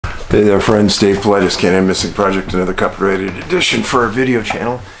Hey there friends, Dave Paulides, Canadian Missing Project, another copyrighted edition for our video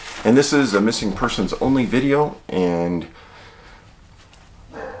channel. And this is a missing persons only video, and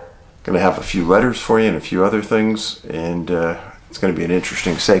going to have a few letters for you and a few other things, and it's going to be an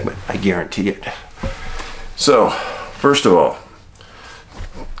interesting segment, I guarantee it. So, first of all,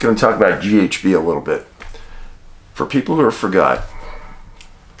 going to talk about GHB a little bit. For people who have forgot,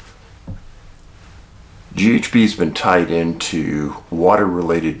 GHB's been tied into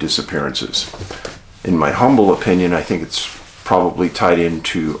water-related disappearances. In my humble opinion, I think it's probably tied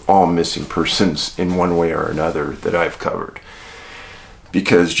into all missing persons in one way or another that I've covered,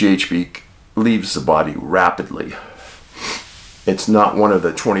 because GHB leaves the body rapidly. It's not one of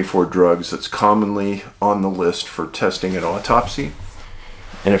the 24 drugs that's commonly on the list for testing at autopsy.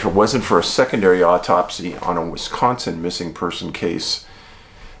 And if it wasn't for a secondary autopsy on a Wisconsin missing person case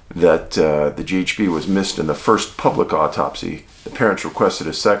that the GHB was missed in the first public autopsy, the parents requested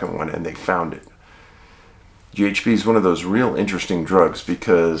a second one and they found it. GHB is one of those real interesting drugs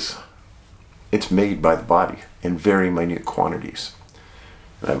because it's made by the body in very minute quantities.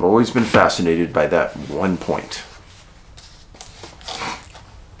 And I've always been fascinated by that one point.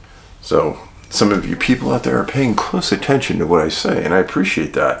 So some of you people out there are paying close attention to what I say, and I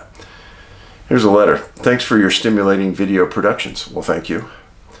appreciate that. Here's a letter. Thanks for your stimulating video productions. Well, thank you.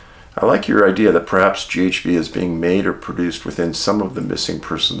 I like your idea that perhaps GHB is being made or produced within some of the missing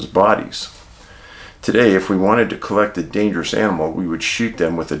persons' bodies. Today, if we wanted to collect a dangerous animal, we would shoot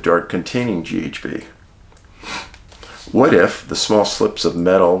them with a dart containing GHB. What if the small slips of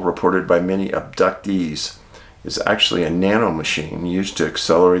metal reported by many abductees is actually a nanomachine used to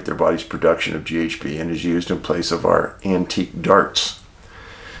accelerate their body's production of GHB and is used in place of our antique darts?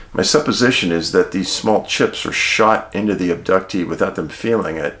 My supposition is that these small chips are shot into the abductee without them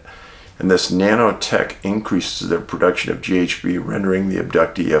feeling it, and this nanotech increases their production of GHB, rendering the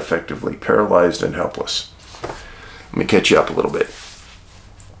abductee effectively paralyzed and helpless. Let me catch you up a little bit.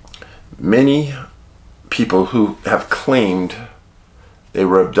 Many people who have claimed they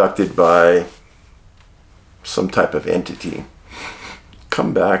were abducted by some type of entity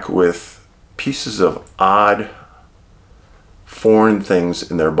come back with pieces of odd foreign things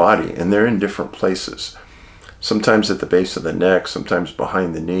in their body, and they're in different places. Sometimes at the base of the neck, sometimes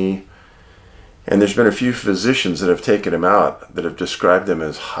behind the knee. And there's been a few physicians that have taken them out that have described them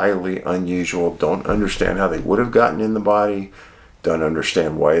as highly unusual, don't understand how they would have gotten in the body, don't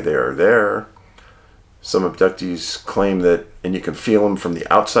understand why they are there. Some abductees claim that, and you can feel them from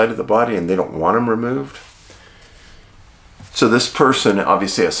the outside of the body, and they don't want them removed. So this person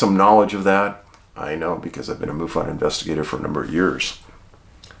obviously has some knowledge of that. I know, because I've been a MUFON investigator for a number of years.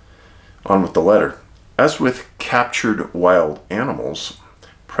 On with the letter. As with captured wild animals,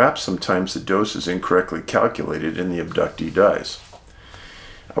 perhaps sometimes the dose is incorrectly calculated and the abductee dies.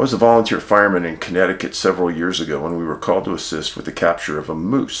 I was a volunteer fireman in Connecticut several years ago when we were called to assist with the capture of a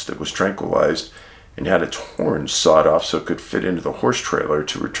moose that was tranquilized and had its horns sawed off so it could fit into the horse trailer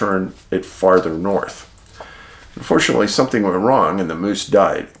to return it farther north. Unfortunately, something went wrong and the moose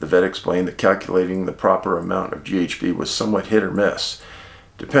died. The vet explained that calculating the proper amount of GHB was somewhat hit or miss,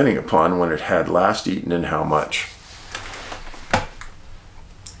 depending upon when it had last eaten and how much.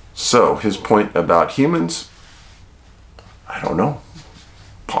 So, his point about humans, I don't know.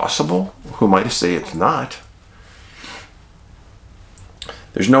 Possible? Who am I to say it's not?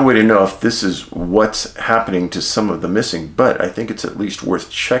 There's no way to know if this is what's happening to some of the missing, but I think it's at least worth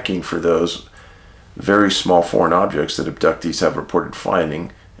checking for those very small foreign objects that abductees have reported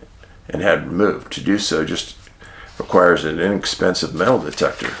finding and had removed. To do so just requires an inexpensive metal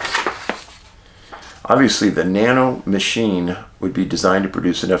detector. Obviously, the nano machine would be designed to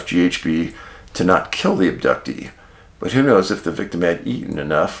produce enough GHB to not kill the abductee, but who knows if the victim had eaten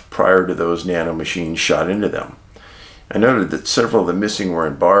enough prior to those nano machines shot into them. I noted that several of the missing were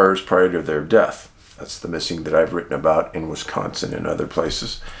in bars prior to their death. That's the missing that I've written about in Wisconsin and other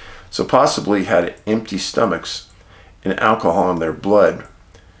places. So possibly had empty stomachs and alcohol in their blood,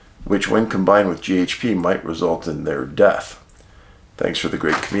 which when combined with GHB might result in their death. Thanks for the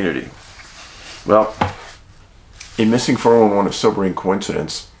great community. Well, in Missing 411, A Sobering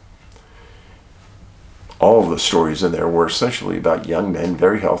Coincidence, all of the stories in there were essentially about young men,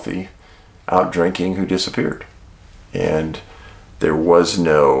 very healthy, out drinking, who disappeared. And there was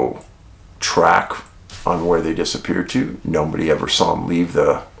no track on where they disappeared to. Nobody ever saw them leave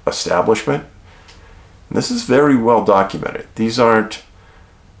the establishment. And this is very well documented. These aren't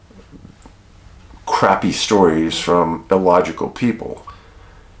crappy stories from illogical people.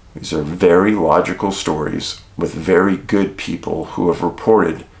 These are very logical stories with very good people who have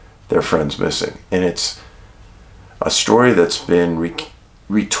reported their friends missing. And it's a story that's been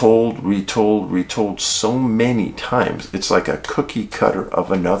retold so many times. It's like a cookie cutter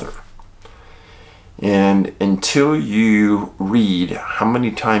of another. And until you read how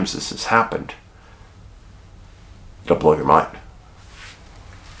many times this has happened, it'll blow your mind.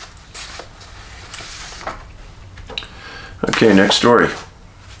 Okay, next story.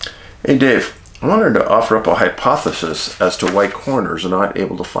 Hey Dave, I wanted to offer up a hypothesis as to why coroners are not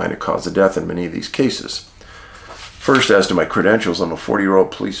able to find a cause of death in many of these cases. First, as to my credentials, I'm a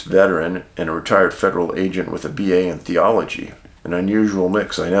 40-year-old police veteran and a retired federal agent with a BA in theology. An unusual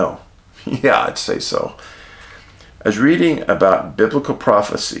mix, I know. Yeah, I'd say so. I was reading about biblical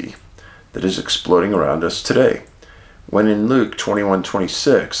prophecy that is exploding around us today. When in Luke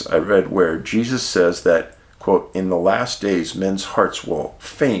 21:26, I read where Jesus says that, quote, in the last days men's hearts will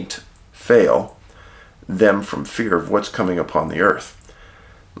fail them from fear of what's coming upon the earth.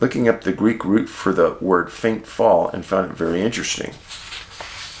 Looking up the Greek root for the word faint fall and found it very interesting.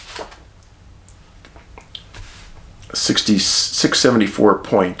 674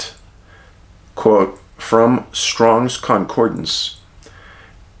 point, quote, from Strong's Concordance,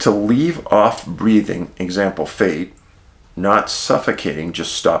 to leave off breathing, example faint, not suffocating,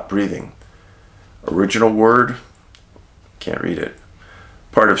 just stop breathing. Original word, can't read it.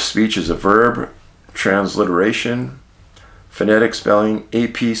 Part of speech is a verb, transliteration, phonetic spelling,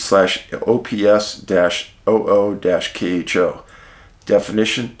 AP/OPS-OO-KHO.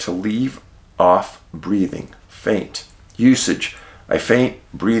 Definition, to leave off breathing, faint. Usage, I faint,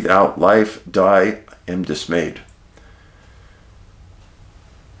 breathe out life, die, am dismayed.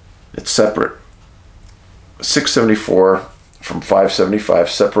 It's separate. 674 from 575,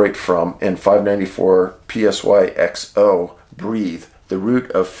 separate from, and 594 PSYXO, breathe, the root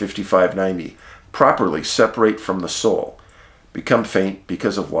of 5590. Properly separate from the soul. Become faint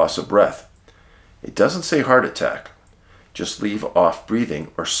because of loss of breath. It doesn't say heart attack. Just leave off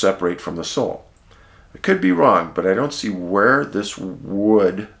breathing or separate from the soul. I could be wrong, but I don't see where this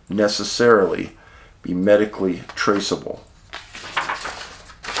would necessarily be medically traceable.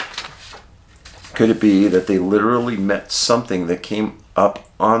 Could it be that they literally met something that came up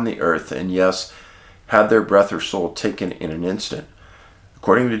on the earth and, yes, had their breath or soul taken in an instant?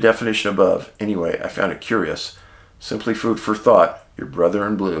 According to the definition above, anyway, I found it curious. Simply food for thought. Your brother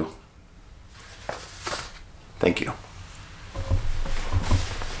in blue. Thank you.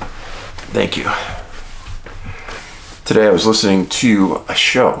 Thank you. Today I was listening to a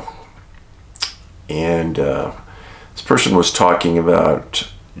show, and this person was talking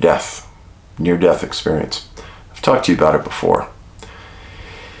about death, near-death experience. I've talked to you about it before.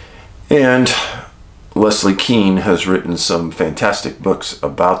 And Leslie Kean has written some fantastic books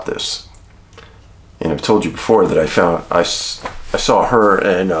about this. And I've told you before that I saw her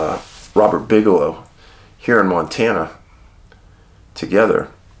and Robert Bigelow here in Montana together.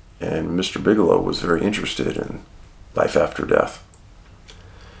 And Mr. Bigelow was very interested in life after death.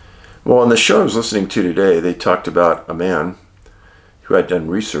 Well, on the show I was listening to today, they talked about a man who had done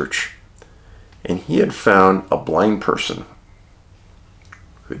research, and he had found a blind person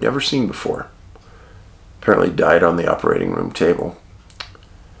who he'd never seen before. Apparently died on the operating room table,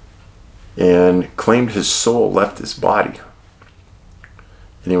 and claimed his soul left his body,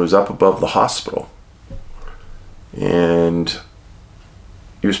 and he was up above the hospital, and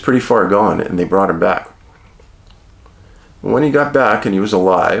he was pretty far gone, and they brought him back. When he got back and he was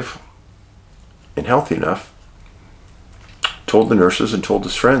alive and healthy enough, told the nurses and told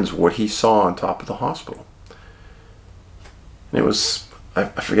his friends what he saw on top of the hospital. And it was, I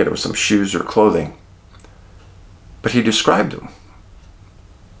forget, it was some shoes or clothing, but he described them.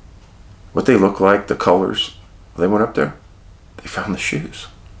 What they look like, the colors. They went up there, they found the shoes.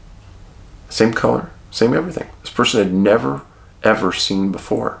 Same color, same everything. This person had never, ever seen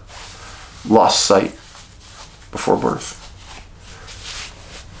before. Lost sight before birth.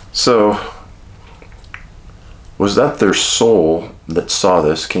 So, was that their soul that saw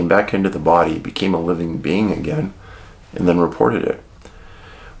this, came back into the body, became a living being again, and then reported it?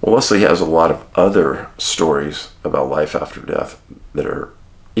 Well, Leslie has a lot of other stories about life after death that are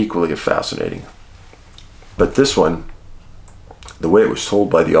equally fascinating. But this one, the way it was told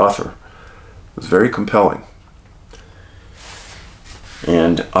by the author, was very compelling.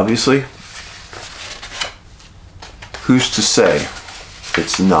 And obviously, who's to say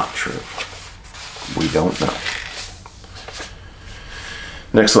it's not true? We don't know.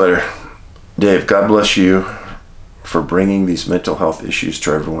 Next letter. Dave, God bless you for bringing these mental health issues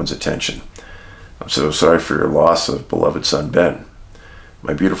to everyone's attention. I'm so sorry for your loss of beloved son, Ben.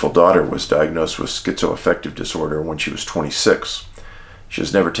 My beautiful daughter was diagnosed with schizoaffective disorder when she was 26. She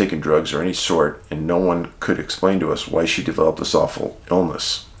has never taken drugs or any sort, and no one could explain to us why she developed this awful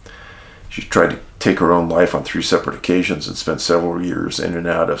illness. She tried to take her own life on 3 separate occasions and spent several years in and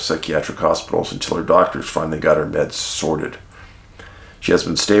out of psychiatric hospitals until her doctors finally got her meds sorted. She has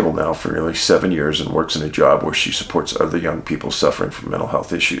been stable now for nearly 7 years and works in a job where she supports other young people suffering from mental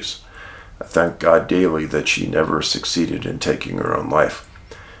health issues. I thank God daily that she never succeeded in taking her own life.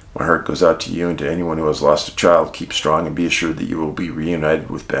 My heart goes out to you and to anyone who has lost a child. Keep strong and be assured that you will be reunited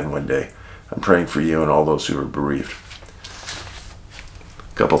with Ben one day. I'm praying for you and all those who are bereaved.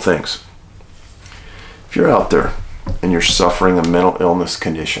 Couple things. If you're out there and you're suffering a mental illness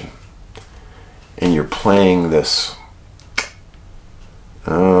condition and you're playing this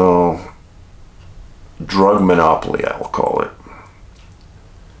drug monopoly, I'll call it.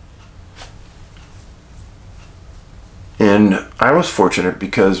 And I was fortunate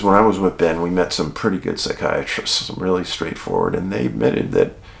because when I was with Ben, we met some pretty good psychiatrists, some really straightforward, and they admitted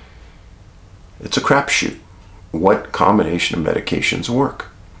that it's a crapshoot what combination of medications work.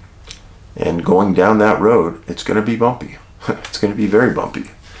 And going down that road, it's going to be bumpy. It's going to be very bumpy.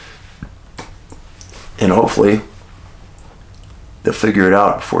 And hopefully, they'll figure it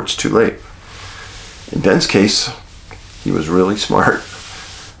out before it's too late. In Ben's case, he was really smart.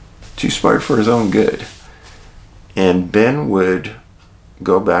 Too smart for his own good. And Ben would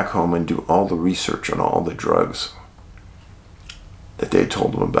go back home and do all the research on all the drugs that they had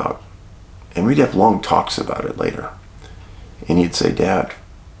told him about. And we'd have long talks about it later. And he'd say, Dad,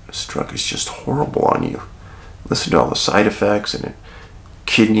 this drug is just horrible on you. Listen to all the side effects and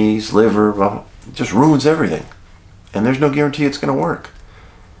kidneys, liver, well, it just ruins everything. And there's no guarantee it's going to work.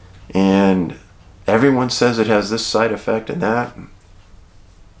 And everyone says it has this side effect and that.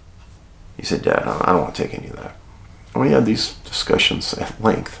 He said, Dad, I don't want to take any of that. And we had these discussions at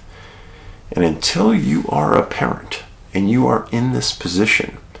length. And until you are a parent and you are in this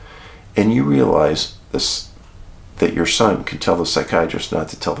position and you realize this, that your son can tell the psychiatrist not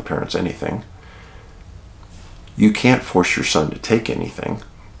to tell the parents anything, you can't force your son to take anything,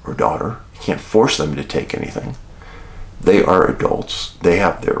 or daughter. You can't force them to take anything. They are adults. They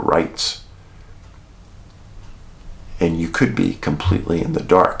have their rights. And you could be completely in the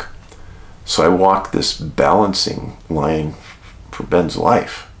dark. So I walked this balancing line for Ben's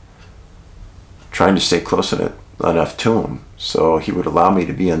life, trying to stay close enough to him so he would allow me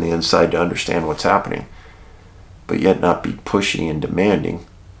to be on the inside to understand what's happening, but yet not be pushy and demanding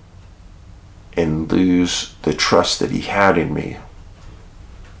and lose the trust that he had in me.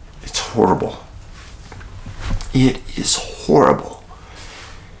 It's horrible. It is horrible.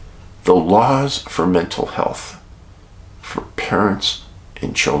 The laws for mental health for parents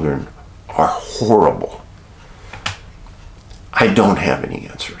and children are horrible. I don't have any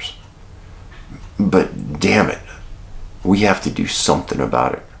answers. But damn it, we have to do something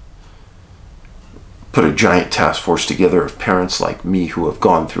about it. Put a giant task force together of parents like me who have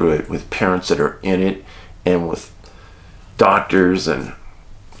gone through it, with parents that are in it, and with doctors, and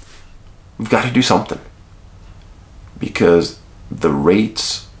we've got to do something. Because the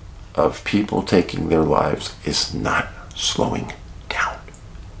rates of people taking their lives is not slowing down.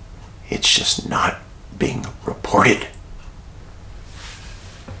 It's just not being reported.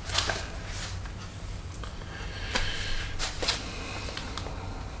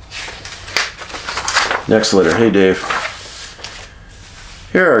 Next letter. Hey, Dave.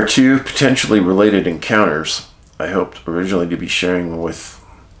 Here are 2 potentially related encounters I hoped originally to be sharing with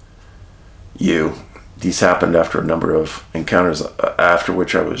you. These happened after a number of encounters after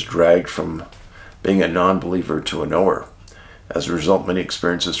which I was dragged from being a non-believer to a knower. As a result, many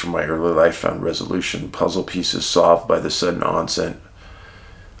experiences from my early life found resolution, puzzle pieces solved by the sudden onset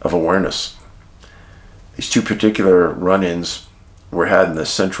of awareness. These 2 particular run-ins were had in the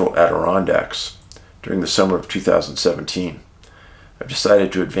central Adirondacks during the summer of 2017. I've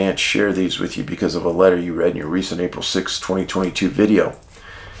decided to share these with you because of a letter you read in your recent April 6, 2022 video.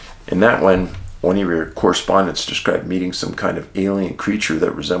 In that one of your correspondents described meeting some kind of alien creature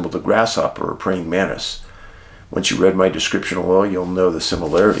that resembled a grasshopper or praying mantis. Once you read my description alone, you'll know the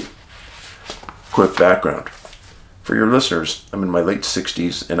similarity. Quick background. For your listeners, I'm in my late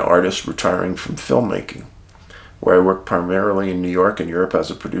 60s, an artist retiring from filmmaking, where I work primarily in New York and Europe as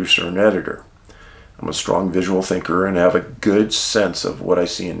a producer and editor. I'm a strong visual thinker and have a good sense of what I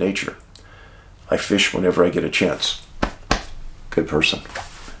see in nature. I fish whenever I get a chance. Good person.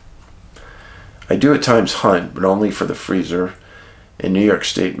 I do at times hunt, but only for the freezer. And New York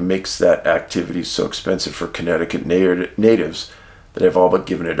State makes that activity so expensive for Connecticut natives that I've all but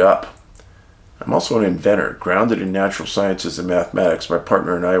given it up. I'm also an inventor, grounded in natural sciences and mathematics. My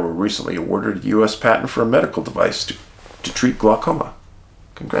partner and I were recently awarded a U.S. patent for a medical device to treat glaucoma.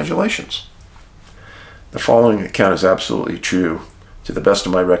 Congratulations. The following account is absolutely true, to the best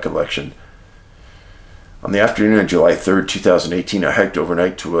of my recollection. On the afternoon of July 3rd, 2018, I hiked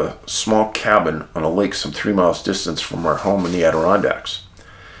overnight to a small cabin on a lake some 3 miles distance from our home in the Adirondacks.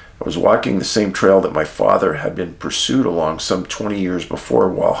 I was walking the same trail that my father had been pursued along some 20 years before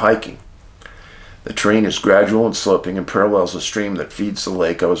while hiking. The terrain is gradual and sloping and parallels a stream that feeds the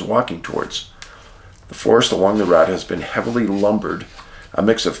lake I was walking towards. The forest along the route has been heavily lumbered, a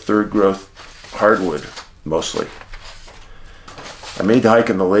mix of third-growth hardwood, mostly. I made the hike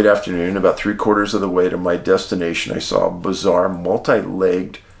in the late afternoon. About 3/4 of the way to my destination, I saw a bizarre,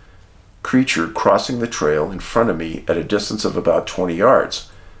 multi-legged creature crossing the trail in front of me at a distance of about 20 yards.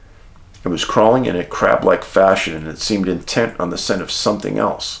 It was crawling in a crab-like fashion, and it seemed intent on the scent of something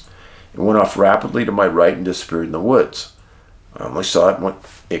else. It went off rapidly to my right and disappeared in the woods. I only saw it when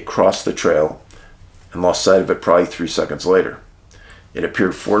it crossed the trail and lost sight of it probably 3 seconds later. It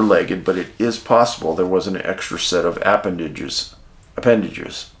appeared four-legged, but it is possible there was an extra set of appendages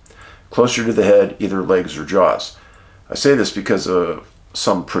closer to the head, either legs or jaws. I say this because of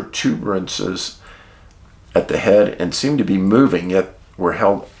some protuberances at the head and seemed to be moving, yet were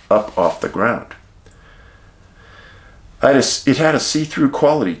held up off the ground. It had a see-through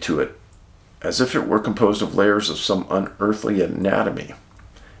quality to it, as if it were composed of layers of some unearthly anatomy.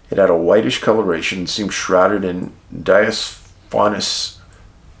 It had a whitish coloration and seemed shrouded in diaphanous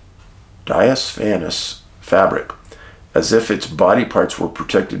fabric, as if its body parts were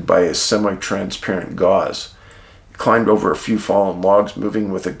protected by a semi-transparent gauze. It climbed over a few fallen logs, moving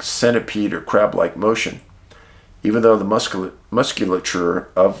with a centipede or crab-like motion. Even though the musculature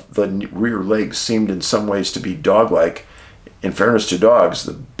of the rear legs seemed in some ways to be dog-like, in fairness to dogs,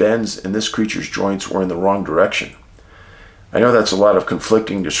 the bends in this creature's joints were in the wrong direction. I know that's a lot of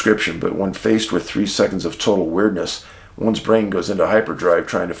conflicting description, but when faced with 3 seconds of total weirdness, one's brain goes into hyperdrive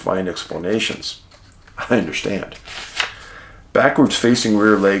trying to find explanations. I understand. Backwards facing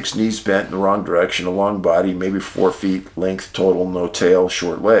rear legs, knees bent in the wrong direction, a long body, maybe 4 feet length total, no tail,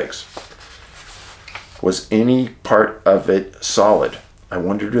 short legs. Was any part of it solid? I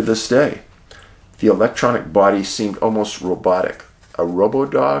wonder to this day. The electronic body seemed almost robotic. A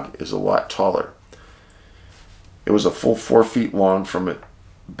robo-dog is a lot taller. It was a full 4 feet long from the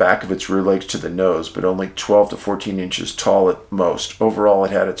back of its rear legs to the nose, but only 12 to 14 inches tall at most. Overall,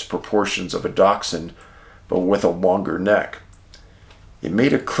 it had its proportions of a dachshund, but with a longer neck. It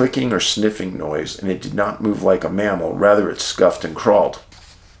made a clicking or sniffing noise, and it did not move like a mammal. Rather, it scuffed and crawled.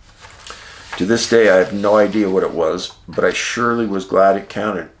 To this day, I have no idea what it was, but I surely was glad it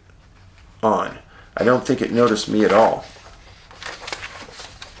counted on. I don't think it noticed me at all.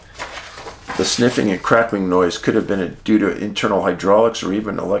 The sniffing and crackling noise could have been due to internal hydraulics or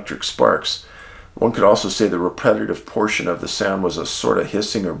even electric sparks. One could also say the repetitive portion of the sound was a sort of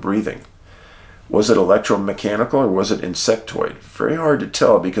hissing or breathing. Was it electromechanical or was it insectoid? Very hard to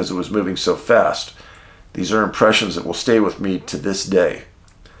tell because it was moving so fast. These are impressions that will stay with me to this day.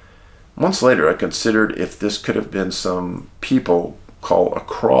 Months later, I considered if this could have been some people call a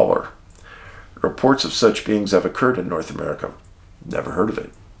crawler. Reports of such beings have occurred in North America. Never heard of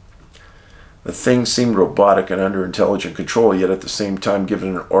it. The thing seemed robotic and under intelligent control, yet at the same time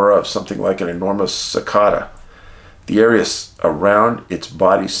given an aura of something like an enormous cicada. The area around its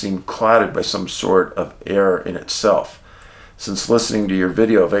body seemed clouded by some sort of air in itself. Since listening to your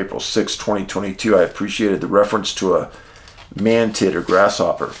video of April 6, 2022, I appreciated the reference to a mantid or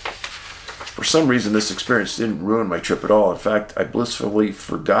grasshopper. For some reason, this experience didn't ruin my trip at all. In fact, I blissfully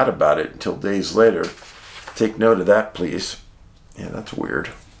forgot about it until days later. Take note of that, please. Yeah, that's weird.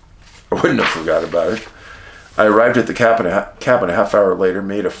 I wouldn't have forgot about it. I arrived at the cabin a half hour later,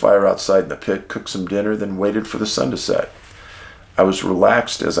 made a fire outside in the pit, cooked some dinner, then waited for the sun to set. I was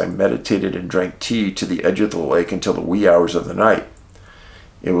relaxed as I meditated and drank tea to the edge of the lake until the wee hours of the night.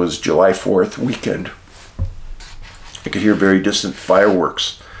 It was July 4th weekend. I could hear very distant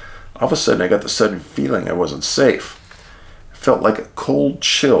fireworks. All of a sudden, I got the sudden feeling I wasn't safe. It felt like a cold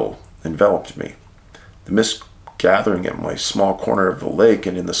chill enveloped me. The mist gathering at my small corner of the lake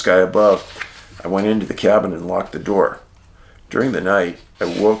and in the sky above, I went into the cabin and locked the door. During the night, I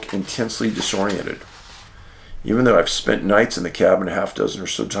woke intensely disoriented. Even though I've spent nights in the cabin a half dozen or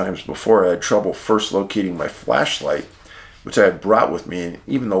so times before, I had trouble first locating my flashlight, which I had brought with me, and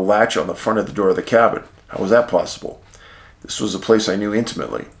even the latch on the front of the door of the cabin. How was that possible? This was a place I knew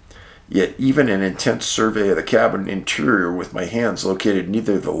intimately. Yet even an intense survey of the cabin interior with my hands located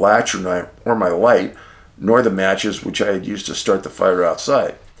neither the latch or my light, nor the matches which I had used to start the fire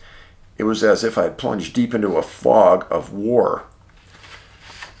outside. It was as if I had plunged deep into a fog of war.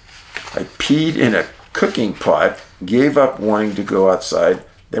 I peed in a cooking pot, gave up wanting to go outside,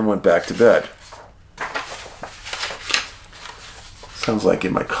 then went back to bed. Sounds like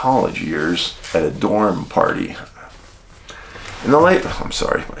in my college years at a dorm party. In the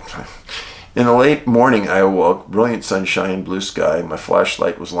late morning, I awoke, brilliant sunshine, blue sky. My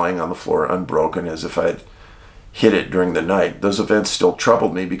flashlight was lying on the floor unbroken as if I had hit it during the night. Those events still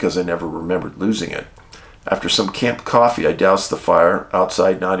troubled me because I never remembered losing it. After some camp coffee, I doused the fire,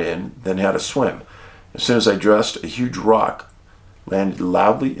 outside not in, then had a swim. As soon as I dressed, a huge rock landed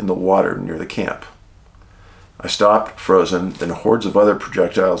loudly in the water near the camp. I stopped, frozen, then hordes of other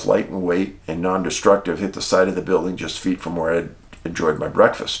projectiles, light in weight and non-destructive, hit the side of the building just feet from where I had enjoyed my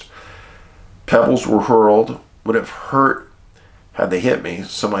breakfast. Pebbles were hurled, would have hurt had they hit me,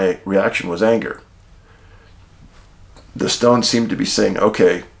 so my reaction was anger. The stone seemed to be saying,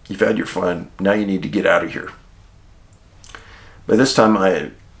 okay, you've had your fun, now you need to get out of here. By this time I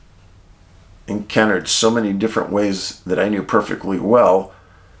had encountered so many different ways that I knew perfectly well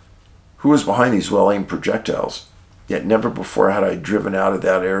who was behind these well-aimed projectiles. Yet never before had I driven out of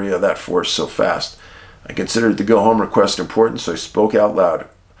that area of that force so fast. I considered the go-home request important, so I spoke out loud.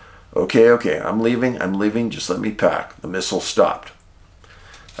 Okay, I'm leaving, just let me pack. The missile stopped.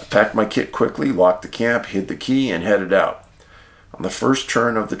 I packed my kit quickly, locked the camp, hid the key, and headed out. On the first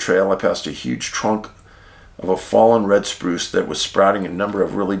turn of the trail, I passed a huge trunk of a fallen red spruce that was sprouting a number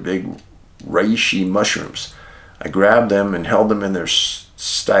of really big reishi mushrooms. I grabbed them and held them in their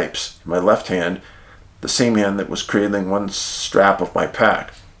stipes in my left hand, the same hand that was cradling one strap of my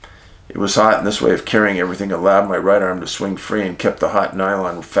pack. It was hot, and this way of carrying everything allowed my right arm to swing free and kept the hot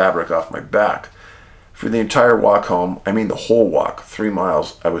nylon fabric off my back. For the entire walk home, I mean the whole walk, 3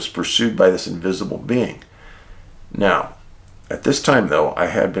 miles, I was pursued by this invisible being. Now, at this time, though, I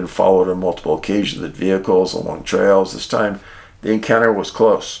had been followed on multiple occasions at vehicles, along trails. This time, the encounter was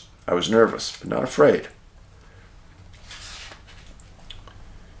close. I was nervous, but not afraid.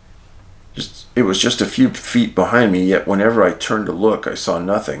 It was just a few feet behind me, yet whenever I turned to look, I saw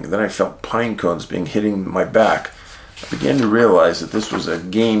nothing. Then I felt pine cones hitting my back. I began to realize that this was a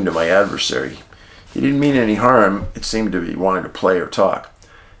game to my adversary. He didn't mean any harm. It seemed to be wanting to play or talk.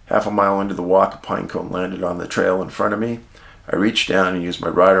 Half a mile into the walk, a pine cone landed on the trail in front of me. I reached down and used my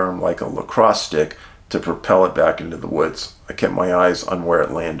right arm like a lacrosse stick to propel it back into the woods. I kept my eyes on where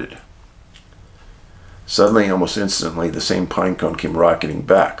it landed. Suddenly, almost instantly, the same pine cone came rocketing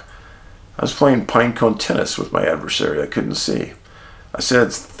back. I was playing pine cone tennis with my adversary. I couldn't see. I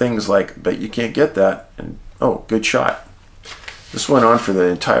said things like, bet you can't get that, and oh, good shot. This went on for the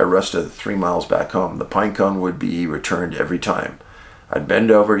entire rest of the 3 miles back home. The pine cone would be returned every time. I'd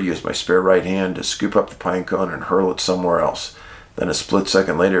bend over, use my spare right hand to scoop up the pine cone and hurl it somewhere else. Then a split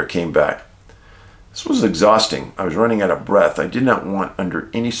second later, it came back. This was exhausting. I was running out of breath. I did not want, under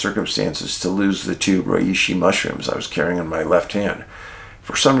any circumstances, to lose the 2 reishi mushrooms I was carrying in my left hand.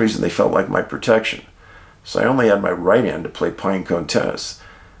 For some reason, they felt like my protection. So I only had my right hand to play pine cone tennis.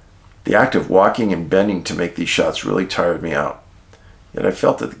 The act of walking and bending to make these shots really tired me out. Yet I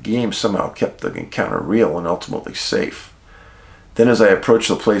felt that the game somehow kept the encounter real and ultimately safe. Then as I approached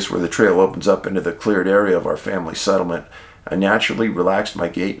the place where the trail opens up into the cleared area of our family settlement, I naturally relaxed my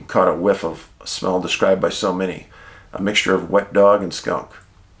gait and caught a whiff of a smell described by so many, a mixture of wet dog and skunk.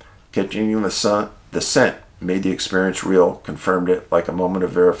 Catching the scent made the experience real, confirmed it like a moment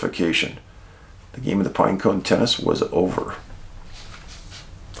of verification. The game of the pine cone tennis was over.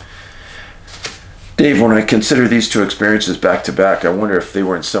 Dave, when I consider these 2 experiences back to back, I wonder if they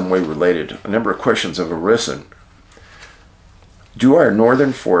were in some way related. A number of questions have arisen. Do our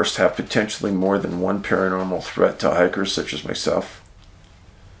northern forests have potentially more than one paranormal threat to hikers such as myself?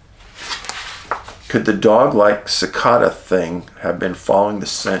 Could the dog-like cicada thing have been following the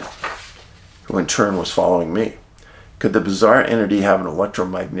scent, who in turn was following me? Could the bizarre entity have an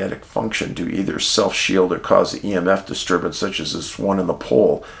electromagnetic function to either self-shield or cause the EMF disturbance such as this one in the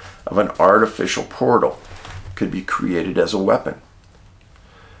pole of an artificial portal could be created as a weapon?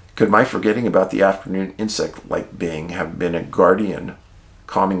 Could my forgetting about the afternoon insect-like being have been a guardian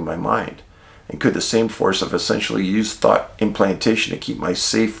calming my mind? And could the same force have essentially used thought implantation to keep my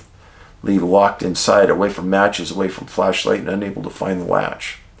safely locked inside, away from matches, away from flashlight, and unable to find the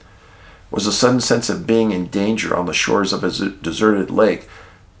latch? Was a sudden sense of being in danger on the shores of a deserted lake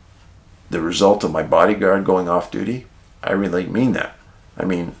the result of my bodyguard going off duty? I really mean that. I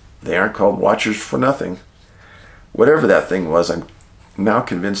mean, they aren't called watchers for nothing. Whatever that thing was, I'm now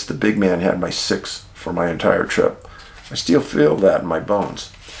convinced the big man had my 6 for my entire trip. I still feel that in my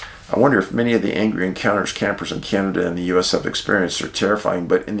bones. I wonder if many of the angry encounters campers in Canada and the U.S. have experienced are terrifying,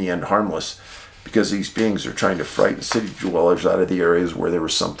 but in the end harmless, because these beings are trying to frighten city dwellers out of the areas where there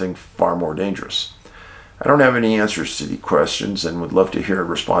was something far more dangerous. I don't have any answers to these questions and would love to hear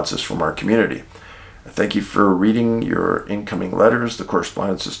responses from our community. Thank you for reading your incoming letters. The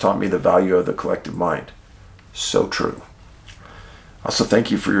correspondence has taught me the value of the collective mind. So true. Also,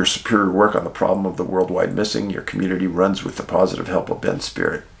 thank you for your superior work on the problem of the worldwide missing. Your community runs with the positive help of Ben's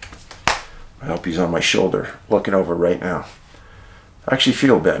spirit. I hope he's on my shoulder, looking over right now. I actually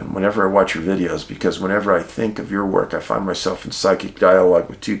feel Ben whenever I watch your videos, because whenever I think of your work, I find myself in psychic dialogue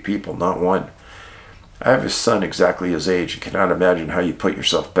with two people, not one. I have a son exactly his age and cannot imagine how you put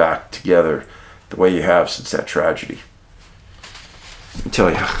yourself back together the way you have since that tragedy. Let me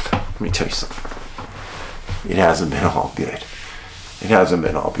tell you something. It hasn't been all good. It hasn't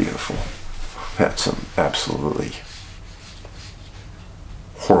been all beautiful. I've had some absolutely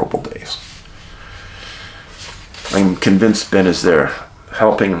horrible days. I'm convinced Ben is there,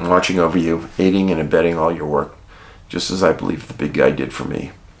 helping and watching over you, aiding and abetting all your work, just as I believe the big guy did for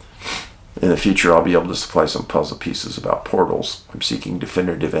me. In the future, I'll be able to supply some puzzle pieces about portals. I'm seeking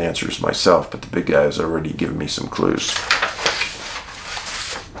definitive answers myself, but the big guy has already given me some clues.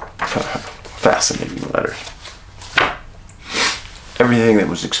 Fascinating letter. Everything that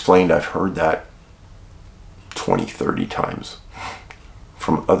was explained, I've heard that 20, 30 times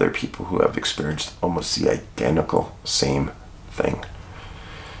from other people who have experienced almost the identical same thing.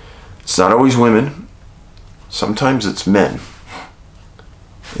 It's not always women. Sometimes it's men.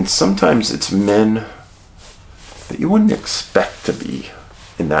 And sometimes it's men that you wouldn't expect to be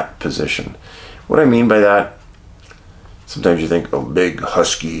in that position. What I mean by that, sometimes you think, oh, big,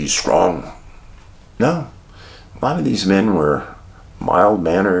 husky, strong. No. A lot of these men were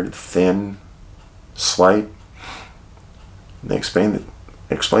mild-mannered, thin, slight. And they explained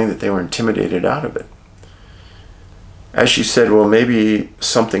that they were intimidated out of it. As she said, well, maybe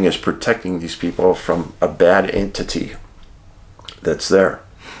something is protecting these people from a bad entity that's there.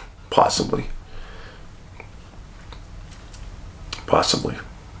 Possibly. Possibly.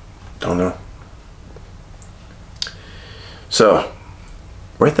 Don't know. So,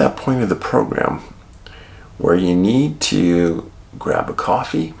 we're at that point of the program where you need to grab a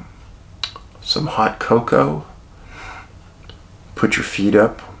coffee, some hot cocoa, put your feet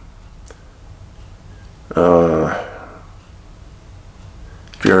up. If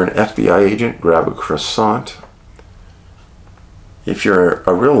you're an FBI agent, grab a croissant. If you're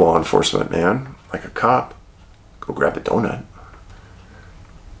a real law enforcement man, like a cop, go grab a donut.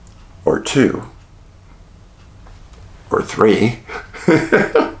 Or two. Or three.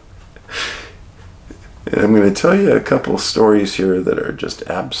 And I'm going to tell you a couple of stories here that are just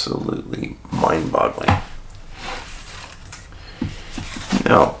absolutely mind-boggling.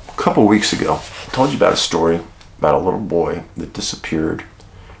 Now, a couple weeks ago, I told you about a story about a little boy that disappeared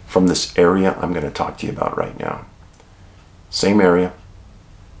from this area I'm going to talk to you about right now. Same area,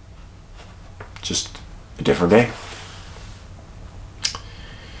 just a different day.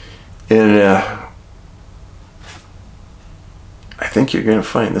 And I think you're going to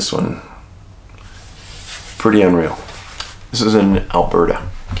find this one pretty unreal. This is in Alberta,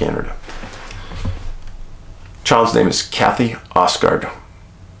 Canada. Child's name is Kathy Oscard,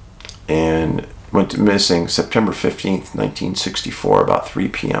 and went missing September 15th, 1964, about 3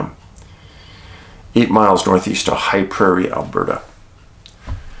 p.m. 8 miles northeast of High Prairie, Alberta.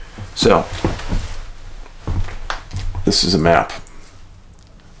 So, this is a map.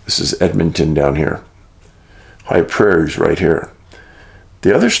 This is Edmonton down here. High Prairie's right here.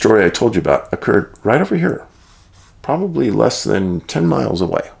 The other story I told you about occurred right over here, probably less than 10 miles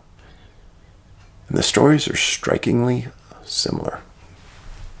away. And the stories are strikingly similar.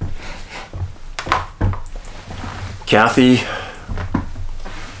 Kathy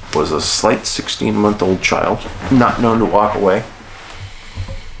was a slight 16-month-old child, not known to walk away.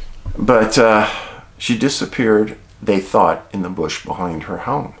 But she disappeared, they thought, in the bush behind her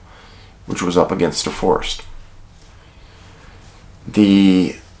home, which was up against a forest.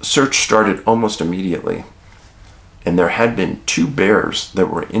 The search started almost immediately, and there had been 2 bears that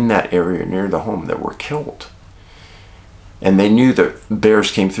were in that area near the home that were killed. And they knew that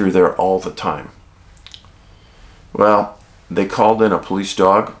bears came through there all the time. Well, they called in a police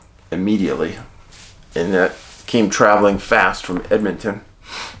dog immediately, and that came traveling fast from Edmonton.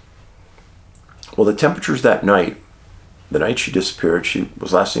 Well, the temperatures that night, the night she disappeared, she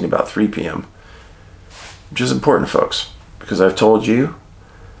was last seen about 3 p.m., which is important, folks, because I've told you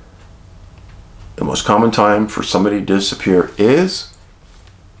the most common time for somebody to disappear is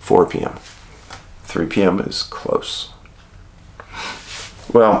 4 p.m. 3 p.m. is close.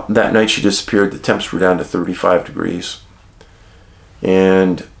 Well, that night she disappeared, the temps were down to 35 degrees.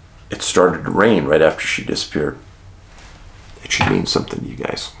 And it started to rain right after she disappeared. It should mean something to you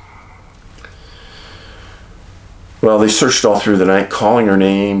guys. Well, they searched all through the night, calling her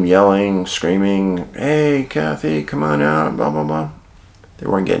name, yelling, screaming, "Hey, Kathy, come on out," blah, blah, blah. They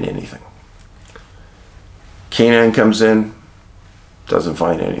weren't getting anything. Canine comes in, doesn't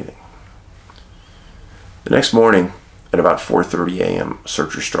find anything. The next morning, at about 4:30 a.m.,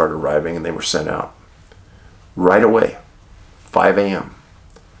 searchers started arriving and they were sent out. Right away, 5 a.m.,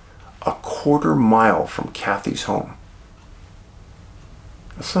 a quarter mile from Kathy's home.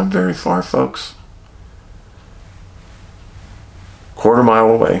 That's not very far, folks. Quarter mile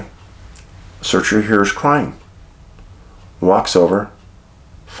away, a searcher hears crying, walks over,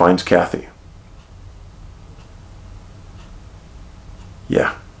 finds Kathy.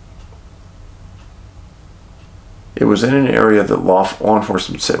 Yeah. It was in an area that law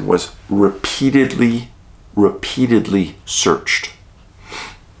enforcement said was repeatedly searched.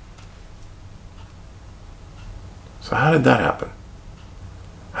 So how did that happen?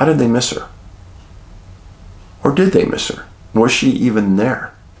 How did they miss her? Or did they miss her? Was she even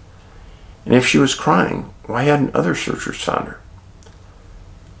there? And if she was crying, why hadn't other searchers found her?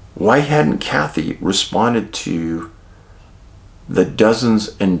 Why hadn't Kathy responded to the dozens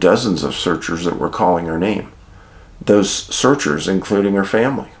and dozens of searchers that were calling her name? Those searchers including her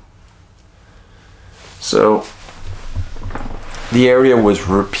family. So the area was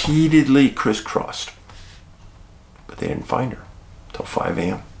repeatedly crisscrossed, but they didn't find her until 5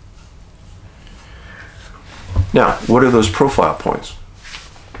 a.m. Now, what are those profile points?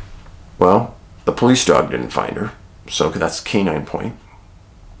 Well, the police dog didn't find her, so that's a canine point.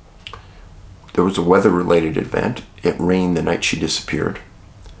 There was a weather-related event. It rained the night she disappeared.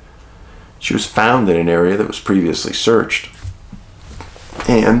 She was found in an area that was previously searched.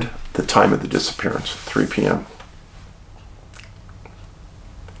 And the time of the disappearance, 3 p.m.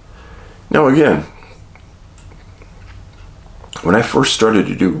 Now again, when I first started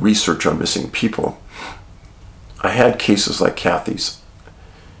to do research on missing people, I had cases like Kathy's.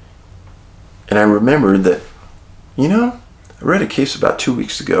 And I remembered that, I read a case about 2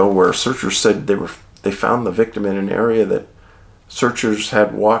 weeks ago where searchers said they found the victim in an area that searchers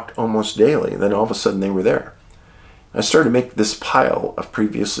had walked almost daily. Then all of a sudden they were there. I started to make this pile of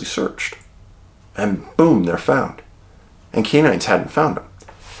previously searched. And boom, they're found. And canines hadn't found them.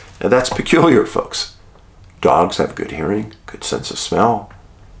 Now that's peculiar, folks. Dogs have good hearing, good sense of smell.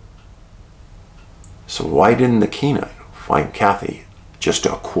 So why didn't the canine find Kathy just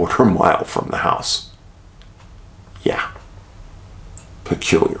a quarter mile from the house? Yeah.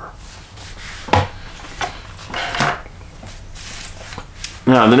 Peculiar.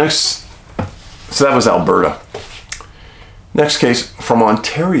 Now so that was Alberta. Next case from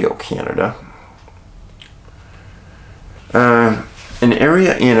Ontario, Canada. An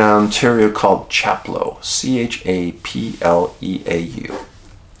area in Ontario called Chapleau, Chapleau.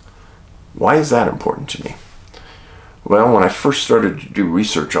 Why is that important to me? Well, when I first started to do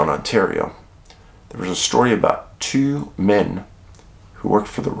research on Ontario, there was a story about 2 men who worked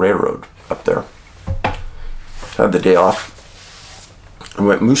for the railroad up there. Had the day off and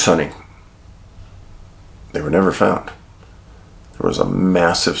went moose hunting. They were never found. There was a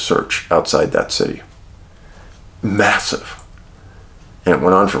massive search outside that city. Massive. And it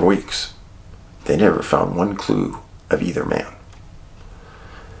went on for weeks. They never found one clue of either man.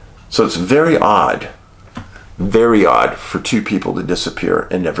 So it's very odd for 2 people to disappear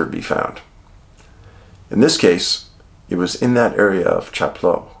and never be found. In this case, it was in that area of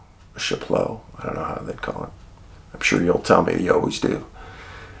Chapleau, I don't know how they'd call it. I'm sure you'll tell me, you always do.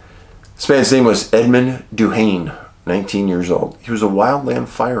 This man's name was Edmond Duhaine, 19 years old. He was a wildland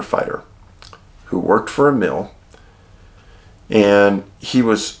firefighter who worked for a mill, and he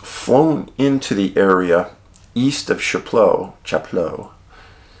was flown into the area east of Chapleau,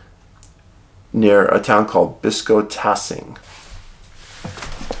 near a town called Biscotassing.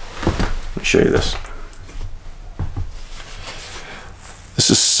 Let me show you this. This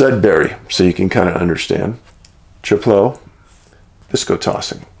is Sudbury, so you can kind of understand. Chapleau,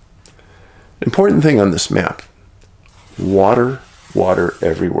 Biscotassing. Important thing on this map, water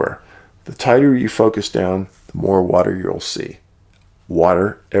everywhere. The tighter you focus down, the more water you'll see.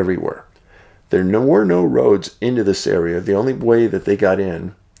 Water everywhere. There were no roads into this area. The only way that they got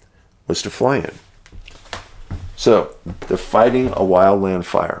in was to fly in. So they're fighting a wildland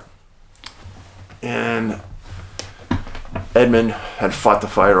fire. And Edmond had fought the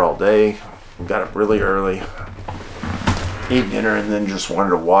fire all day, got up really early, ate dinner, and then just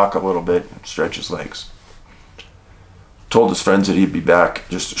wanted to walk a little bit, stretch his legs. Told his friends that he'd be back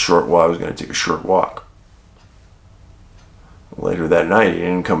just a short while. I was going to take a short walk. Later that night, he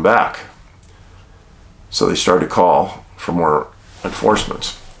didn't come back. So they started to call for more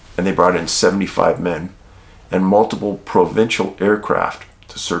enforcements. And they brought in 75 men and multiple provincial aircraft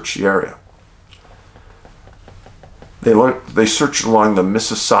to search the area. They searched along the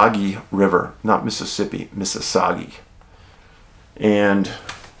Mississauga River, not Mississippi, Mississauga. And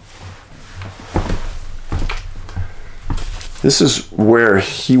this is where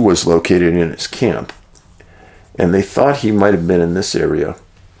he was located in his camp. And they thought he might have been in this area.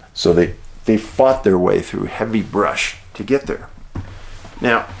 So they fought their way through heavy brush to get there.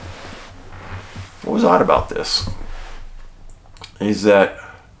 Now, what was odd about this is that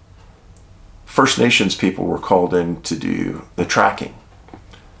First Nations people were called in to do the tracking.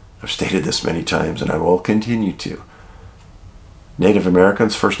 I've stated this many times and I will continue to. Native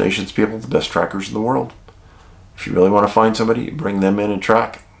Americans, First Nations people, the best trackers in the world. If you really want to find somebody, bring them in and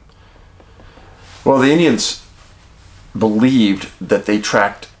track. Well, the Indians believed that they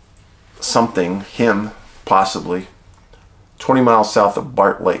tracked something, him possibly, 20 miles south of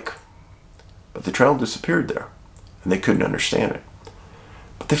Bart Lake. But the trail disappeared there and they couldn't understand it.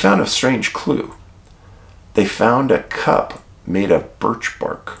 But they found a strange clue. They found a cup made of birch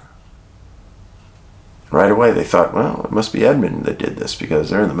bark. Right away they thought, well, it must be Edmond that did this because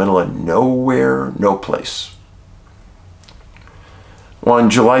they're in the middle of nowhere, no place. Well, on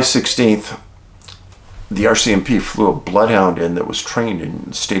July 16th, the RCMP flew a bloodhound in that was trained in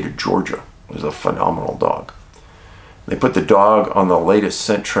the state of Georgia. It was a phenomenal dog. They put the dog on the latest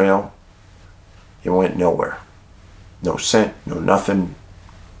scent trail. It went nowhere. No scent, no nothing.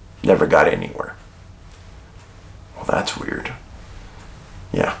 Never got anywhere. Well, that's weird.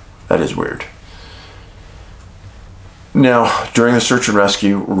 Yeah, that is weird. Now, during the search and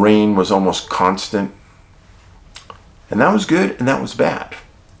rescue, rain was almost constant. And that was good and that was bad.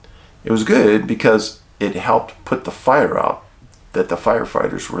 It was good because it helped put the fire out that the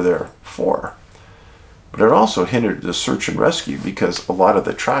firefighters were there for. But it also hindered the search and rescue because a lot of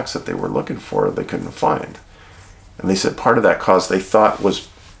the tracks that they were looking for, they couldn't find. And they said part of that cause they thought was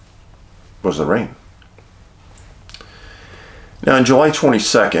the rain. Now on July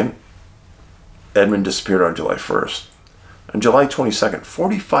 22nd, Edmond disappeared on July 1st. On July 22nd,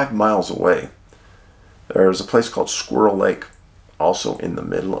 45 miles away, there was a place called Squirrel Lake, also in the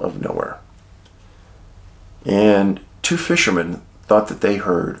middle of nowhere. And two fishermen thought that they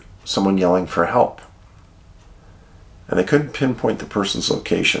heard someone yelling for help. And they couldn't pinpoint the person's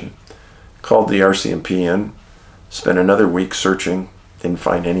location. Called the RCMP in, spent another week searching, didn't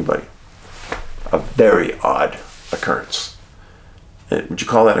find anybody. A very odd occurrence. Would you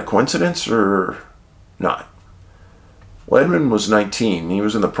call that a coincidence or not? Well, Edmond was 19. He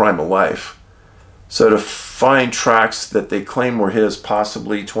was in the prime of life. So to find tracks that they claim were his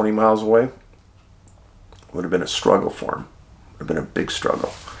possibly 20 miles away would have been a struggle for him. Would have been a big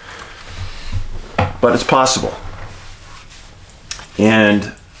struggle. But it's possible.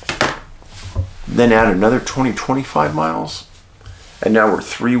 And then add another 20, 25 miles. And now we're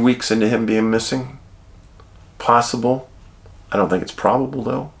 3 weeks into him being missing. Possible. I don't think it's probable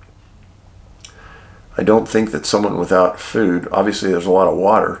though. I don't think that someone without food, obviously there's a lot of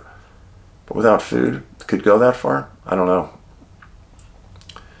water, but without food could go that far. I don't know.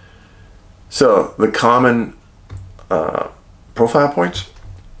 So the common profile points,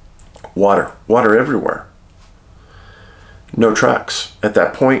 water everywhere. No tracks. At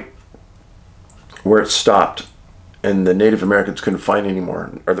that point where it stopped and the Native Americans couldn't find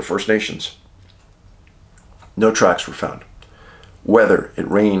anymore, or the First Nations, no tracks were found. Weather, it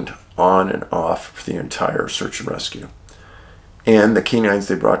rained on and off for the entire search and rescue. And the canines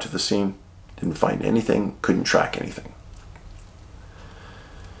they brought to the scene didn't find anything, couldn't track anything.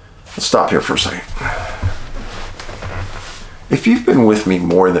 Let's stop here for a second. If you've been with me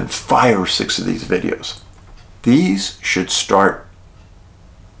more than 5 or 6 of these videos, these should start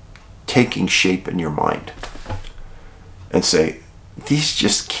taking shape in your mind and say, these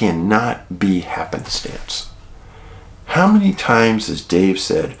just cannot be happenstance. How many times has Dave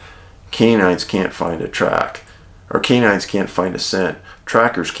said, canines can't find a track, or canines can't find a scent,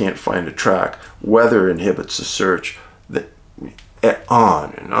 trackers can't find a track, weather inhibits the search,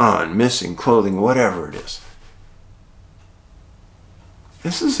 on and on, missing clothing, whatever it is.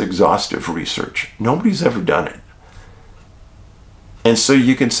 This is exhaustive research. Nobody's ever done it. And so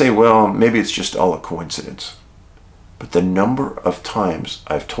you can say, well, maybe it's just all a coincidence. But the number of times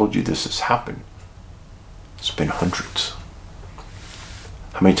I've told you this has happened, it's been hundreds.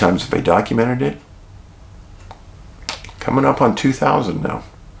 How many times have I documented it? Coming up on 2,000 now.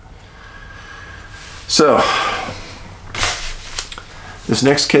 So, this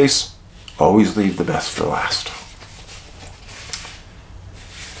next case, always leave the best for last.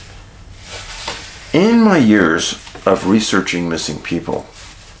 In my years of researching missing people,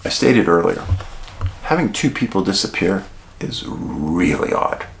 I stated earlier, having 2 people disappear is really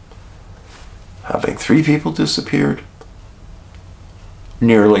odd. Having 3 people disappeared,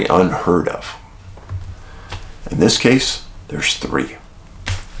 nearly unheard of. In this case, there's 3.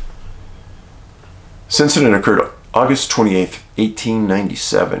 This incident occurred August 28th,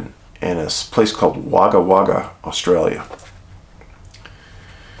 1897 in a place called Wagga, Australia.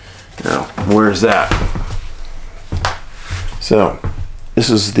 Now, where's that? So, this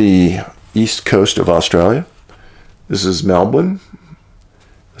is the east coast of Australia. This is Melbourne.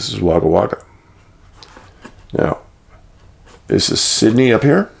 This is Wagga. Now, this is Sydney up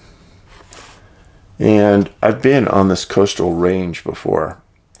here. And I've been on this coastal range before.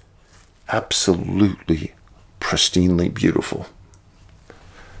 Absolutely pristinely beautiful.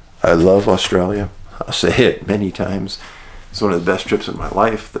 I love Australia. I'll say it many times. It's one of the best trips of my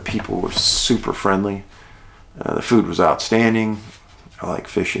life. The people were super friendly. The food was outstanding. I like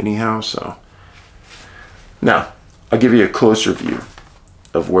fish anyhow, so. Now, I'll give you a closer view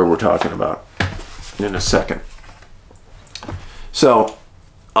of where we're talking about in a second. So,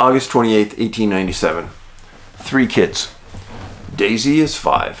 August 28th, 1897. 3 kids. Daisy is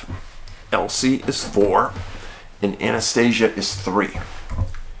 5. Elsie is 4. And Anastasia is 3.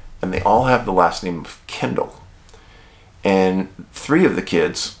 And they all have the last name of Kimball. And 3 of the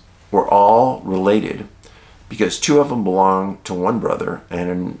kids were all related because 2 of them belonged to one brother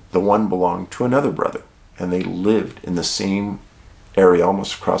and the one belonged to another brother. And they lived in the same area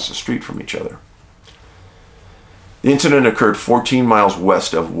almost across the street from each other. The incident occurred 14 miles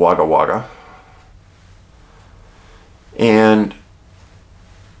west of Wagga. And,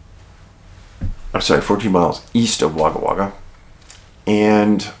 I'm sorry, 14 miles east of Wagga.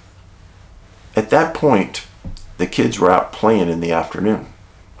 And at that point, the kids were out playing in the afternoon.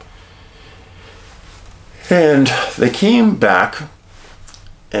 And they came back,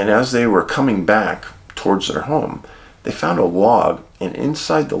 and as they were coming back towards their home, they found a log, and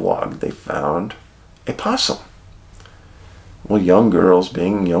inside the log they found a possum. Well, young girls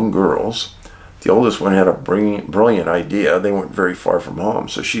being young girls, the oldest one had a brilliant idea. They weren't very far from home,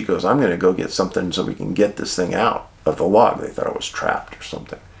 so she goes, I'm going to go get something so we can get this thing out of the log. They thought it was trapped or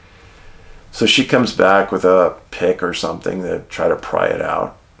something. So she comes back with a pick or something to try to pry it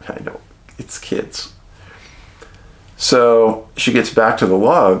out. I know, it's kids. So she gets back to the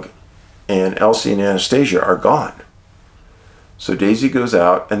log, and Elsie and Anastasia are gone. So Daisy goes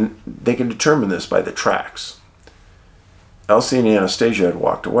out, and they can determine this by the tracks. Elsie and Anastasia had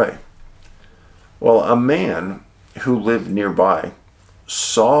walked away. Well, a man who lived nearby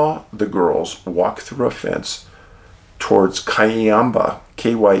saw the girls walk through a fence towards Kyamba,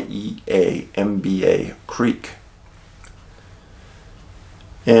 Kyamba Creek.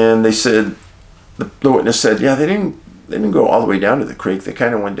 And they said, the witness said, yeah, they didn't go all the way down to the creek. They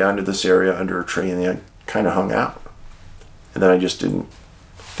kind of went down to this area under a tree and they kind of hung out. And then I just didn't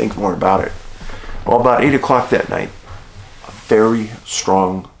think more about it. Well, about 8 o'clock that night, a very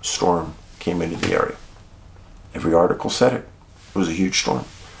strong storm came into the area. Every article said it. It was a huge storm.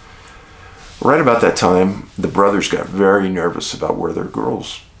 Right about that time, the brothers got very nervous about where their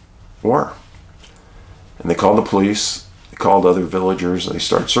girls were. And they called the police, they called other villagers, and they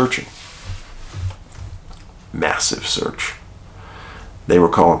started searching. Massive search. They were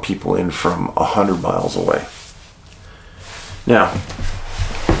calling people in from 100 miles away. Now,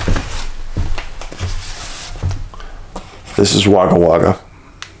 this is Wagga.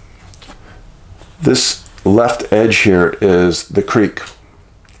 This left edge here is the creek.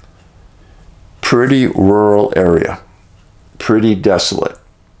 Pretty rural area. Pretty desolate.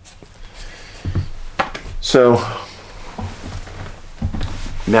 So,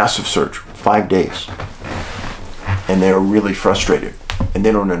 massive search, 5 days. And they're really frustrated. And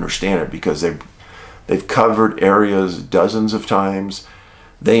they don't understand it because they've covered areas dozens of times.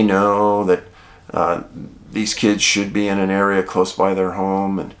 They know that these kids should be in an area close by their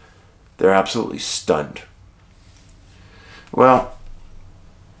home, and they're absolutely stunned. Well,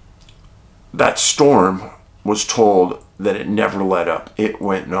 that storm was told that it never let up. It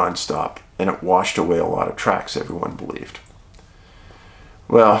went nonstop, and it washed away a lot of tracks, everyone believed.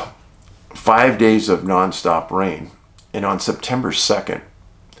 Well, 5 days of nonstop rain, and on September 2nd,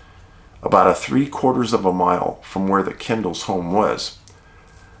 about a 3/4 of a mile from where the Kimball's home was,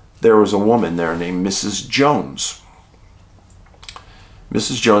 there was a woman there named Mrs. Jones.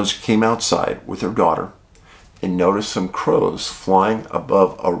 Mrs. Jones came outside with her daughter and noticed some crows flying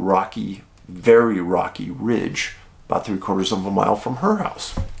above a rocky, very rocky ridge about 3/4 of a mile from her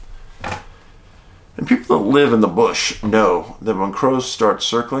house. And people that live in the bush know that when crows start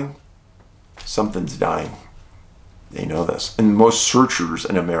circling, something's dying. They know this. And most searchers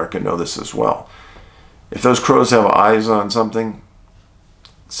in America know this as well. If those crows have eyes on something,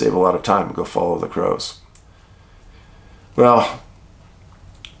 save a lot of time and go follow the crows. Well,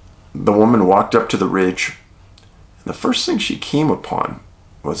 the woman walked up to the ridge, and the first thing she came upon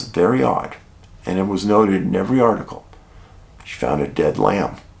was very odd, and it was noted in every article. She found a dead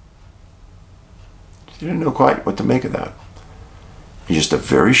lamb. She didn't know quite what to make of that. And just a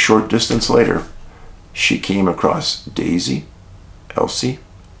very short distance later, she came across Daisy, Elsie,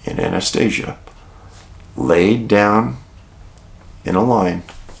 and Anastasia laid down in a line,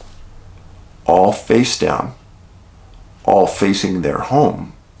 all face down, all facing their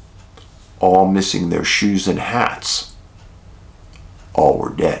home, all missing their shoes and hats. All were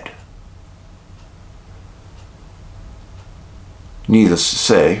dead. Needless to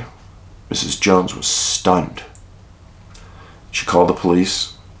say, Mrs. Jones was stunned. She called the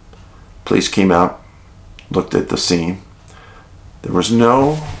police. Police came out, looked at the scene. There was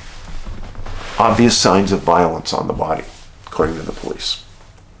no obvious signs of violence on the body, according to the police.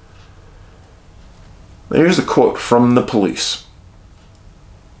 Now here's a quote from the police.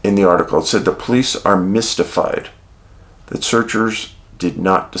 In the article, it said, "The police are mystified that searchers did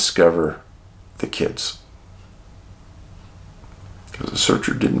not discover the kids." Because the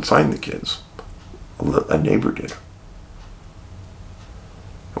searcher didn't find the kids. A neighbor did.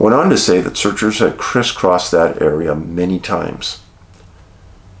 It went on to say that searchers had crisscrossed that area many times.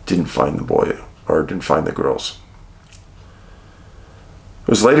 Didn't find the boy, or didn't find the girls. It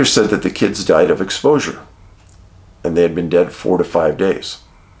was later said that the kids died of exposure, and they had been dead 4 to 5 days.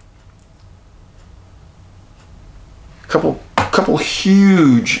 Couple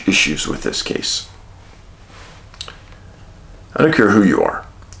huge issues with this case. I don't care who you are.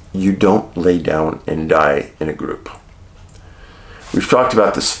 You don't lay down and die in a group. We've talked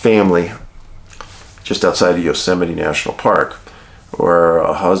about this family just outside of Yosemite National Park, where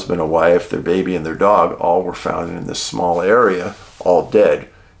a husband, a wife, their baby, and their dog all were found in this small area, all dead.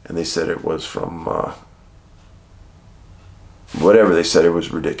 And they said it was from whatever they said. It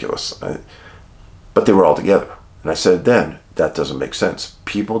was ridiculous. But they were all together. And I said then, that doesn't make sense.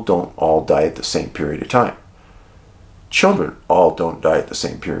 People don't all die at the same period of time. Children all don't die at the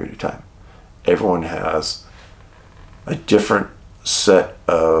same period of time. Everyone has a different set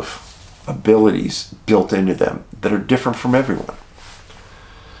of abilities built into them that are different from everyone.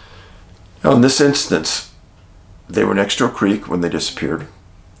 Now, in this instance, they were next to a creek when they disappeared.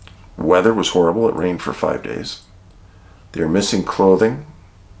 Weather was horrible. It rained for 5 days. They were missing clothing,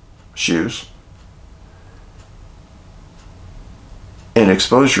 shoes, and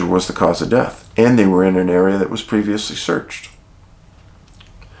exposure was the cause of death. And they were in an area that was previously searched.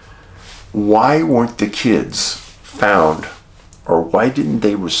 Why weren't the kids found, or why didn't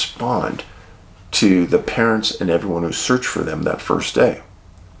they respond to the parents and everyone who searched for them that first day?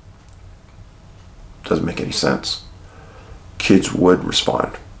 Doesn't make any sense. Kids would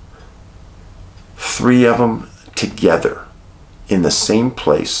respond. 3 of them together in the same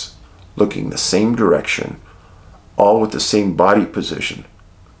place, looking the same direction, all with the same body position.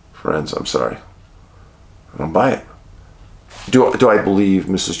 Friends, I'm sorry. I don't buy it. Do I believe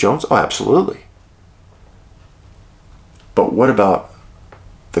Mrs. Jones? Oh, absolutely. But what about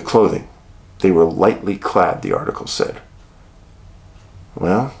the clothing? They were lightly clad, the article said.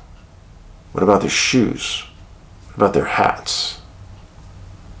 Well, what about their shoes? What about their hats?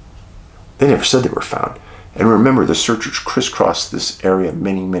 They never said they were found. And remember, the searchers crisscrossed this area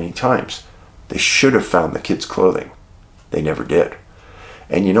many, many times. They should have found the kids' clothing. They never did.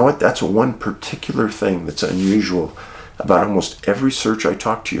 And you know what? That's one particular thing that's unusual about almost every search I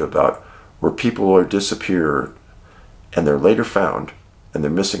talk to you about, where people are disappeared and they're later found and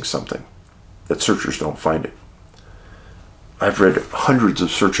they're missing something, that searchers don't find it. I've read hundreds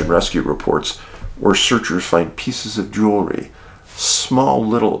of search and rescue reports where searchers find pieces of jewelry, small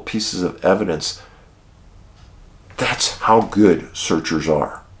little pieces of evidence. That's how good searchers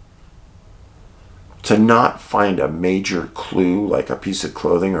are. To not find a major clue like a piece of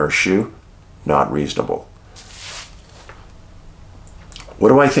clothing or a shoe, not reasonable. What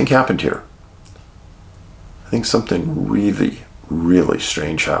do I think happened here? I think something really, really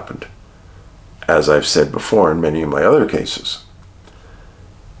strange happened. As I've said before in many of my other cases.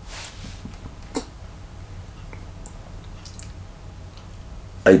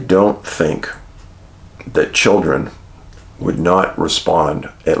 I don't think that children would not respond,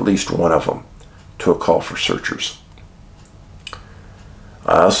 at least one of them, to a call for searchers.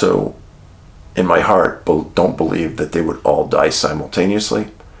 I also, in my heart, don't believe that they would all die simultaneously.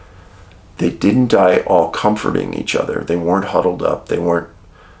 They didn't die all comforting each other. They weren't huddled up. They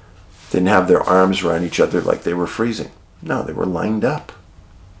didn't have their arms around each other like they were freezing. No, they were lined up.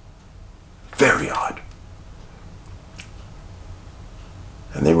 Very odd.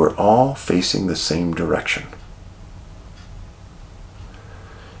 And they were all facing the same direction.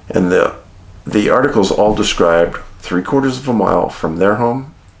 And the articles all described 3/4 of a mile from their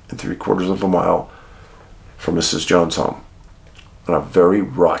home and 3/4 of a mile from Mrs. Jones' home on a very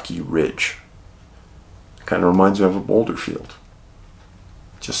rocky ridge. Kind of reminds me of a boulder field.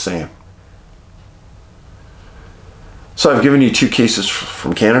 Just saying. So I've given you 2 cases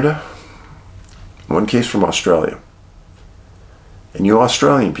from Canada, 1 case from Australia. And you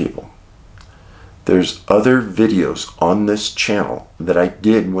Australian people, there's other videos on this channel that I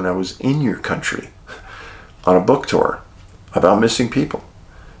did when I was in your country on a book tour about missing people.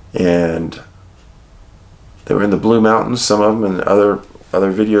 And they were in the Blue Mountains, some of them, and other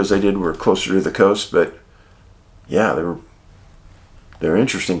videos I did were closer to the coast. But yeah, they're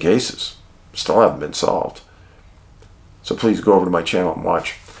interesting cases. Still haven't been solved. So please go over to my channel and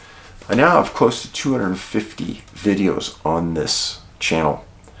watch. I now have close to 250 videos on this channel,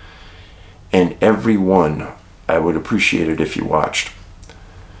 and every one I would appreciate it if you watched.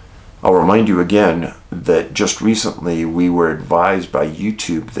 I'll remind you again that just recently we were advised by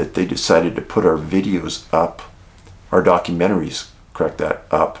YouTube that they decided to put our videos up, our documentaries, correct that,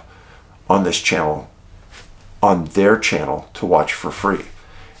 up on this channel, on their channel, to watch for free.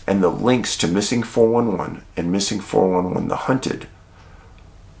 And the links to Missing 411 and Missing 411 The Hunted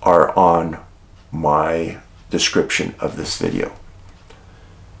are on my description of this video.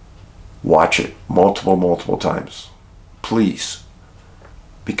 Watch it multiple times, please,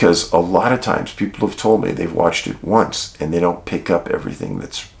 because a lot of times people have told me they've watched it once and they don't pick up everything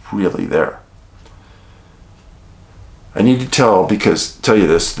that's really there. I need to tell you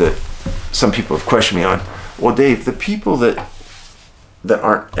this, that some people have questioned me on, well, Dave, the people that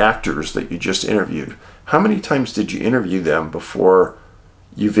aren't actors that you just interviewed, how many times did you interview them before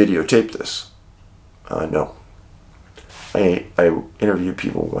you videotaped this? No. I interviewed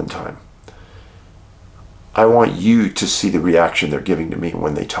people 1 time. I want you to see the reaction they're giving to me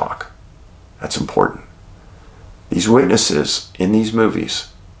when they talk. That's important. These witnesses in these movies,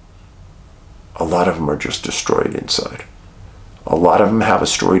 a lot of them are just destroyed inside. A lot of them have a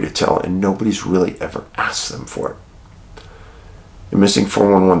story to tell, and nobody's really ever asked them for it. In Missing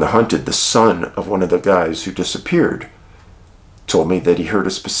 411 The Hunted, the son of one of the guys who disappeared told me that he heard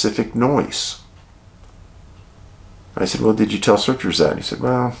a specific noise. I said, well, did you tell searchers that? And he said,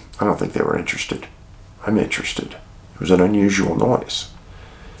 well, I don't think they were interested. I'm interested. It was an unusual noise.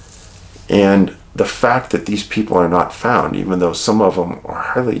 And the fact that these people are not found, even though some of them are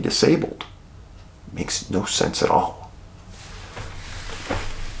highly disabled, makes no sense at all.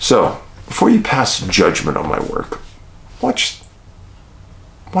 So, before you pass judgment on my work, watch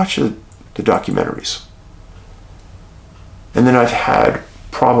the documentaries. And then I've had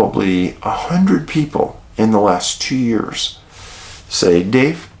probably 100 people in the last 2 years say,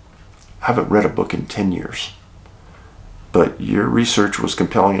 Dave, I haven't read a book in 10 years, but your research was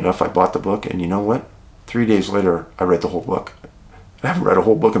compelling enough. I bought the book, and you know what? 3 days later, I read the whole book. I haven't read a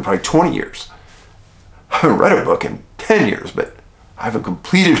whole book in probably 20 years. I haven't read a book in 10 years, but I haven't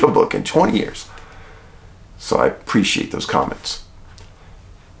completed a book in 20 years. So I appreciate those comments.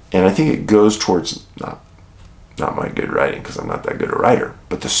 And I think it goes towards not my good writing, because I'm not that good a writer,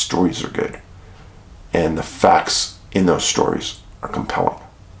 but the stories are good. And the facts in those stories are compelling.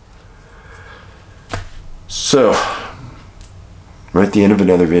 So, we're at the end of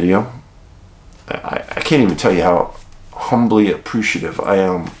another video. I can't even tell you how humbly appreciative I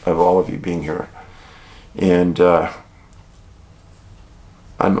am of all of you being here. And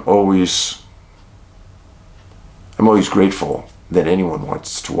I'm always grateful that anyone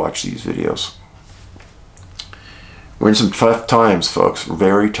wants to watch these videos. We're in some tough times, folks,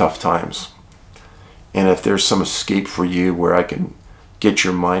 very tough times. And if there's some escape for you where I can get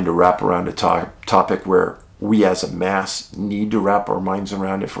your mind to wrap around a topic where we as a mass need to wrap our minds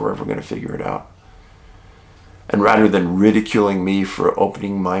around if we're ever going to figure it out. And rather than ridiculing me for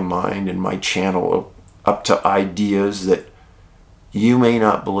opening my mind and my channel up to ideas that you may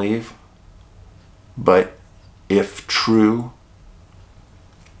not believe, but if true,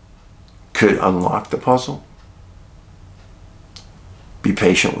 could unlock the puzzle, be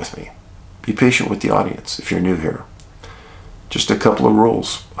patient with me. Be patient with the audience if you're new here. Just a couple of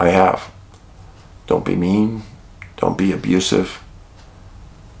rules I have. Don't be mean. Don't be abusive.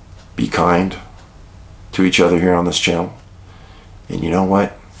 Be kind to each other here on this channel. And you know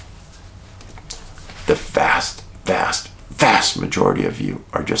what? The vast majority of you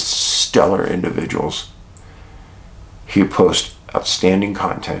are just stellar individuals who post outstanding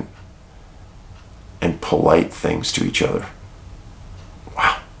content and polite things to each other.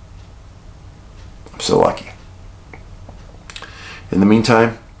 Wow. I'm so lucky. In the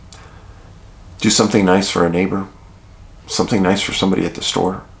meantime, do something nice for a neighbor, something nice for somebody at the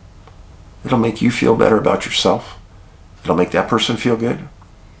store. It'll make you feel better about yourself. It'll make that person feel good.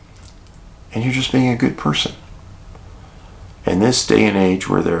 And you're just being a good person. In this day and age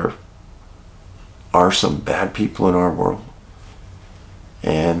where there are some bad people in our world,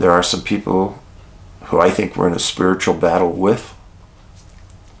 and there are some people who I think we're in a spiritual battle with,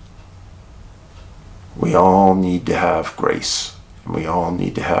 we all need to have grace. And we all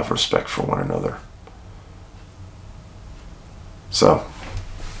need to have respect for one another. So,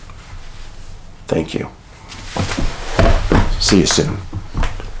 thank you. See you soon.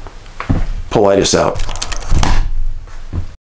 Paulides out.